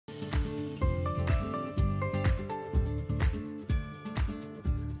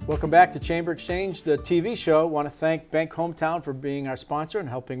Welcome back to Chamber Exchange, the TV show. I want to thank Bank Hometown for being our sponsor and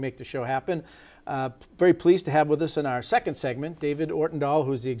helping make the show happen. Very pleased to have with us in our second segment, David Ortendahl,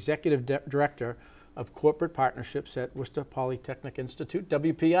 who's the Executive Director of Corporate Partnerships at Worcester Polytechnic Institute,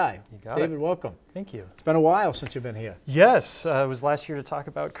 WPI. You got David, it. welcome. Thank you. It's been a while since you've been here. Yes, it was last year to talk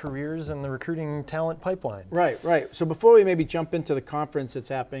about careers and the recruiting talent pipeline. Right. So before we maybe jump into the conference that's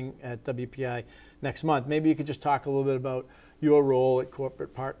happening at WPI next month, maybe you could just talk a little bit about your role at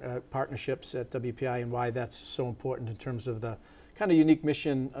Corporate Partnerships at WPI and why that's so important in terms of the kind of unique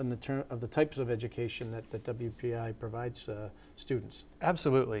mission and the types of education that WPI provides students.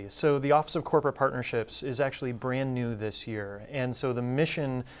 Absolutely. So the Office of Corporate Partnerships is actually brand new this year. And so the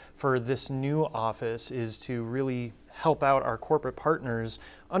mission for this new office is to really help out our corporate partners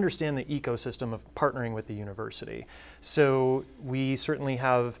understand the ecosystem of partnering with the university. So we certainly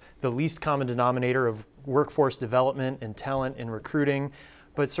have the least common denominator of workforce development and talent and recruiting.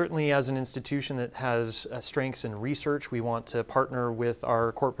 But certainly as an institution that has strengths in research, we want to partner with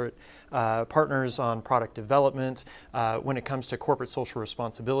our corporate partners on product development. When it comes to corporate social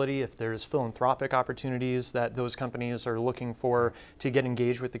responsibility, if there's philanthropic opportunities that those companies are looking for to get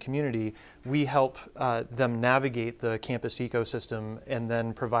engaged with the community, we help them navigate the campus ecosystem and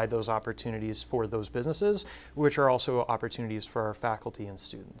then provide those opportunities for those businesses, which are also opportunities for our faculty and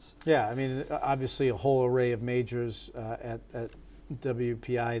students. Yeah, I mean, obviously a whole array of majors at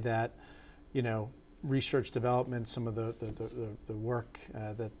WPI that, you know, research development, some of the work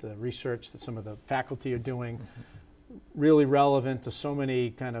that the research that some of the faculty are doing, really relevant to so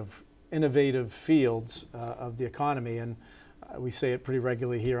many kind of innovative fields of the economy. And we say it pretty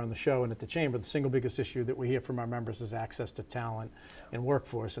regularly here on the show and at the Chamber, the single biggest issue that we hear from our members is access to talent and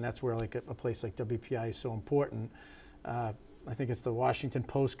workforce, and that's where like a place like WPI is so important. I think it's the Washington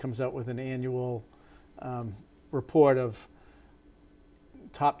Post comes out with an annual report of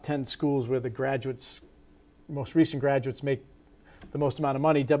top 10 schools where the graduates, most recent graduates, make the most amount of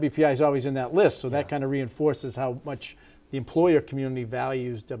money. WPI is always in that list, so that kind of reinforces how much the employer community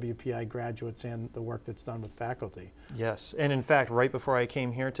values WPI graduates and the work that's done with faculty. Yes, and in fact, right before I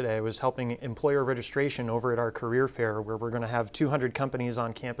came here today, I was helping employer registration over at our career fair, where we're going to have 200 companies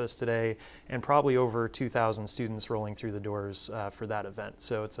on campus today and probably over 2,000 students rolling through the doors for that event.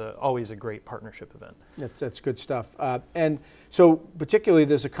 So it's always a great partnership event. That's good stuff. And so particularly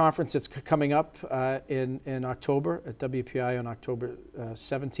there's a conference that's coming up in October at WPI on October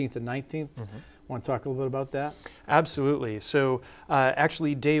 17th and 19th. Want to talk a little bit about that? Absolutely. So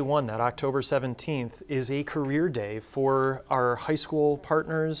actually day one, that October 17th, is a career day for our high school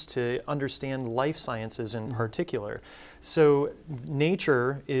partners to understand life sciences in particular. So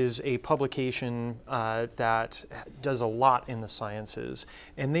Nature is a publication that does a lot in the sciences,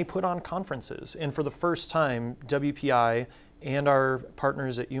 and they put on conferences. And for the first time, WPI and our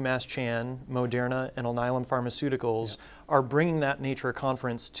partners at UMass Chan, Moderna, and Alnylam Pharmaceuticals are bringing that Nature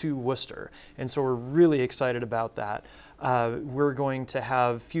conference to Worcester. And so we're really excited about that. We're going to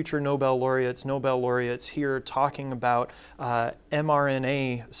have future Nobel laureates here talking about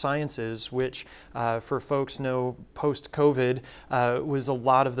mRNA sciences, which for folks know post-COVID was a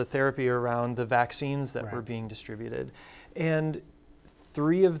lot of the therapy around the vaccines that were being distributed. And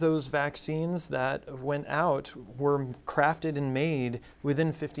 3 of those vaccines that went out were crafted and made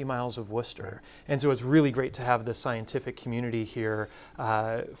within 50 miles of Worcester. And so it's really great to have the scientific community here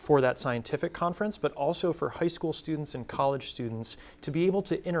for that scientific conference, but also for high school students and college students to be able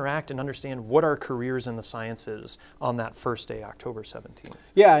to interact and understand what are careers in the sciences on that first day, October 17th.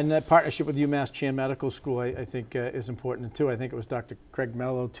 Yeah, and that partnership with UMass Chan Medical School I think is important too. I think it was Dr. Craig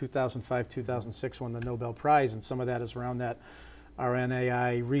Mello, 2005-2006, won the Nobel Prize, and some of that is around that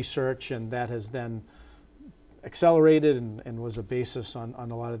RNAi research, and that has then accelerated and was a basis on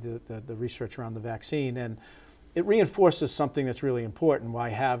a lot of the research around the vaccine. And it reinforces something that's really important, why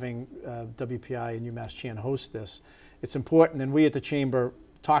having WPI and UMass Chan host this. It's important, and we at the Chamber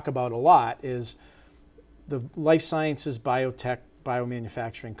talk about a lot, is the life sciences, biotech,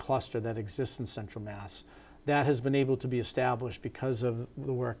 biomanufacturing cluster that exists in Central Mass. That has been able to be established because of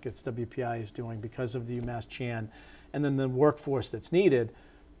the work that WPI is doing, because of the UMass Chan, and then the workforce that's needed.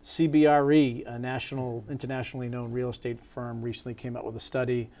 CBRE, a internationally known real estate firm, recently came out with a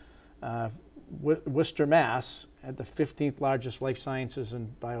study. Worcester, Mass, had the 15th largest life sciences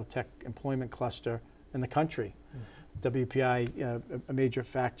and biotech employment cluster in the country. WPI, a major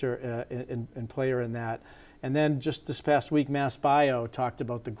factor and player in that. And then just this past week, Mass Bio talked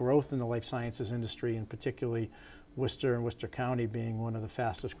about the growth in the life sciences industry, and particularly Worcester and Worcester County being one of the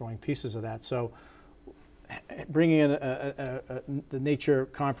fastest growing pieces of that. So bringing in the Nature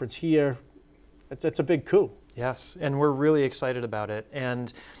conference here, it's a big coup. Yes, and we're really excited about it.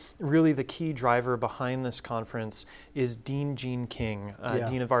 And really the key driver behind this conference is Dean Jean King,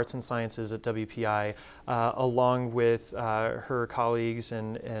 Dean of Arts and Sciences at WPI, along with her colleagues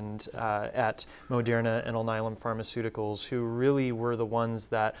and at Moderna and Alnylam Pharmaceuticals, who really were the ones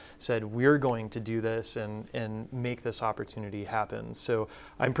that said, we're going to do this and make this opportunity happen. So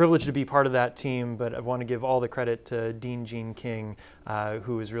I'm privileged to be part of that team, but I want to give all the credit to Dean Jean King,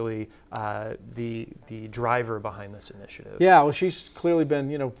 who is really the driver behind this initiative. Yeah, well, she's clearly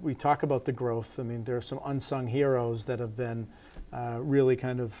been, we talk about the growth. I mean, there are some unsung heroes that have been really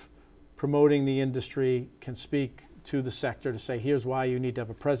kind of promoting the industry, can speak to the sector to say, here's why you need to have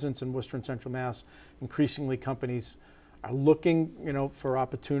a presence in Worcester and Central Mass. Increasingly, companies are looking, for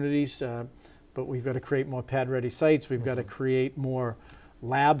opportunities, but we've got to create more pad-ready sites. We've got to create more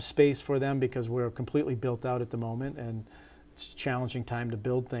lab space for them because we're completely built out at the moment, and it's a challenging time to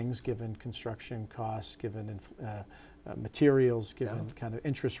build things given construction costs, given materials, given kind of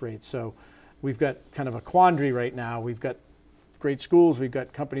interest rates. So we've got kind of a quandary right now. We've got great schools, we've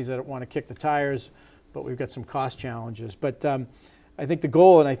got companies that want to kick the tires, but we've got some cost challenges. But I think the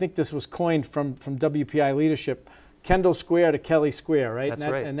goal, and I think this was coined from WPI leadership, Kendall Square to Kelly Square, right? That's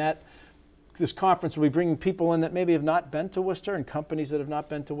right. And this conference will be bringing people in that maybe have not been to Worcester, and companies that have not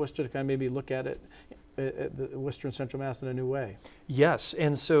been to Worcester to kind of maybe look at it, the Worcester and Central Mass in a new way. Yes,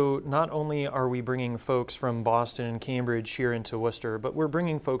 and so not only are we bringing folks from Boston and Cambridge here into Worcester, but we're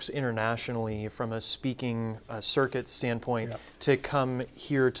bringing folks internationally from a speaking circuit standpoint to come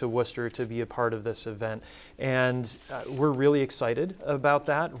here to Worcester to be a part of this event. And we're really excited about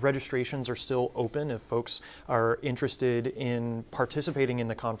that. Registrations are still open if folks are interested in participating in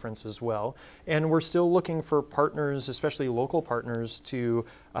the conference as well. And we're still looking for partners, especially local partners, to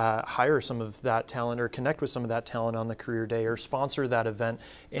hire some of that talent or connect with some of that talent on the career day or sponsor that event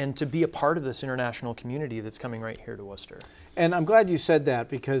and to be a part of this international community that's coming right here to Worcester. And I'm glad you said that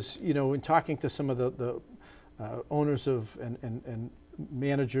because, in talking to some of the owners of and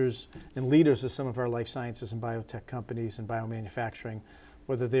managers and leaders of some of our life sciences and biotech companies and biomanufacturing,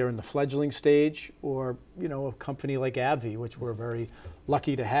 whether they're in the fledgling stage or, a company like AbbVie, which we're very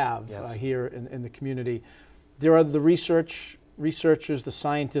lucky to have here in the community. There are the researchers, the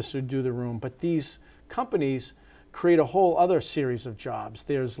scientists who do the room, but these companies create a whole other series of jobs.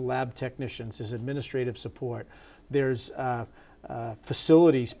 There's lab technicians, there's administrative support, there's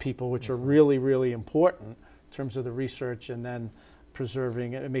facilities people, which are really, really important in terms of the research and then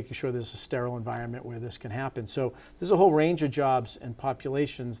preserving and making sure there's a sterile environment where this can happen. So there's a whole range of jobs and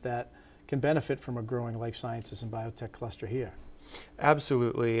populations that can benefit from a growing life sciences and biotech cluster here.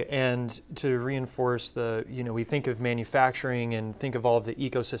 Absolutely, and to reinforce we think of manufacturing and think of all of the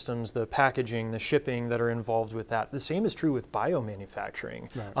ecosystems, the packaging, the shipping that are involved with that. The same is true with biomanufacturing.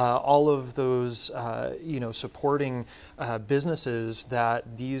 Right. All of those, supporting businesses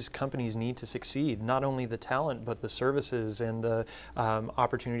that these companies need to succeed, not only the talent, but the services and the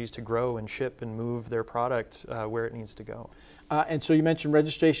opportunities to grow and ship and move their product where it needs to go. And so you mentioned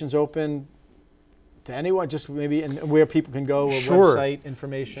registration's open to anyone, just maybe where people can go, a website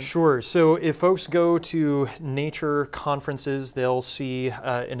information? Sure. So if folks go to nature conferences, they'll see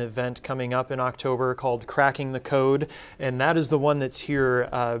an event coming up in October called Cracking the Code, and that is the one that's here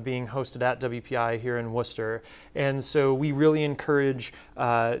being hosted at WPI here in Worcester. And so we really encourage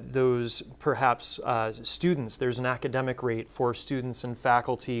those perhaps students. There's an academic rate for students and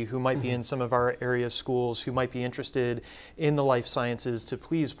faculty who might be in some of our area schools who might be interested in the life sciences to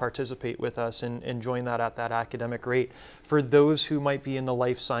please participate with us and join that at that academic rate. For those who might be in the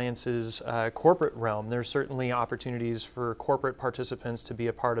life sciences corporate realm, there's certainly opportunities for corporate participants to be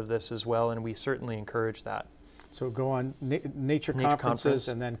a part of this as well, and we certainly encourage that. So go on nature conferences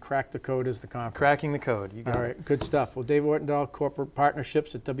and then Crack the Code is the conference. Cracking the Code. You got All right, good stuff. Well, Dave Ortendahl, Corporate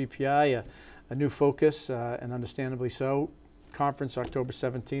Partnerships at WPI, a new focus, and understandably so. Conference October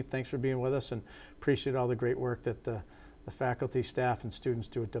 17th. Thanks for being with us and appreciate all the great work that the faculty, staff, and students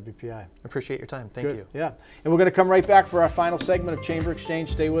do at WPI. Appreciate your time. Thank you. Yeah. And we're going to come right back for our final segment of Chamber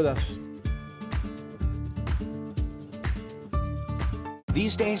Exchange. Stay with us.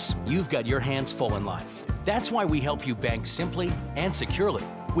 These days, you've got your hands full in life. That's why we help you bank simply and securely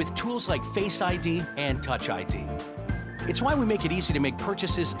with tools like Face ID and Touch ID. It's why we make it easy to make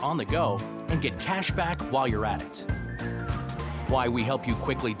purchases on the go and get cash back while you're at it. Why we help you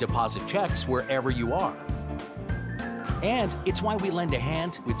quickly deposit checks wherever you are. And it's why we lend a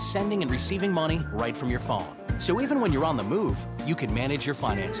hand with sending and receiving money right from your phone. So even when you're on the move, you can manage your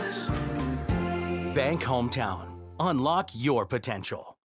finances. Bank Hometown. Unlock your potential.